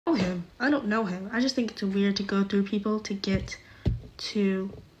him. I don't know him. I just think it's weird to go through people to get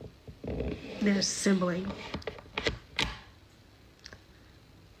to their sibling.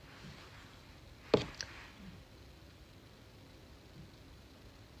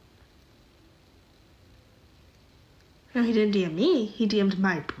 No, he didn't DM me. He DM'd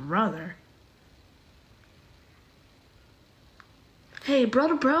my brother. Hey, bro.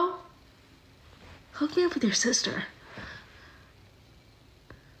 Hook me up with your sister.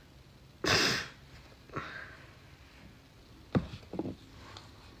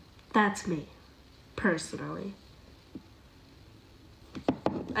 That's me, personally.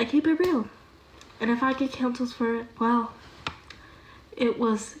 I keep it real. And if I get canceled for it, well, it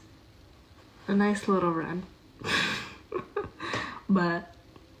was a nice little run. But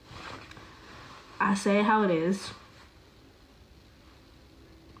I say how it is.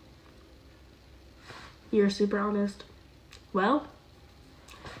 You're super honest. Well,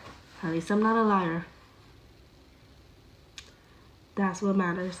 at least I'm not a liar. That's what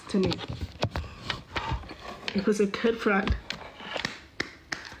matters to me. It was a good front.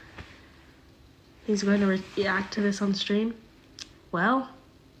 He's going to react to this on stream. Well,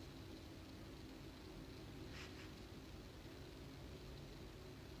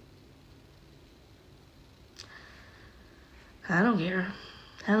 I don't care.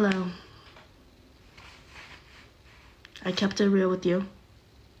 Hello. I kept it real with you.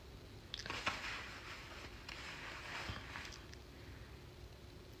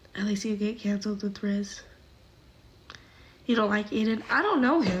 At least you get canceled with Riz. You don't like Adin? I don't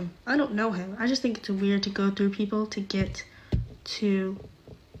know him. I just think it's weird to go through people to get to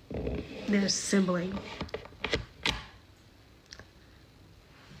their sibling.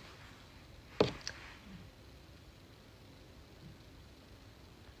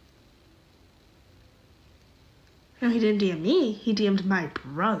 No, he didn't DM me. He DM'd my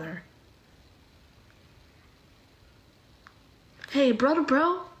brother. Hey,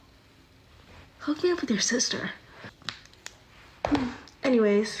 bro. Hook me up with your sister.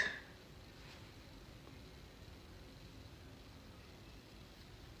 Anyways,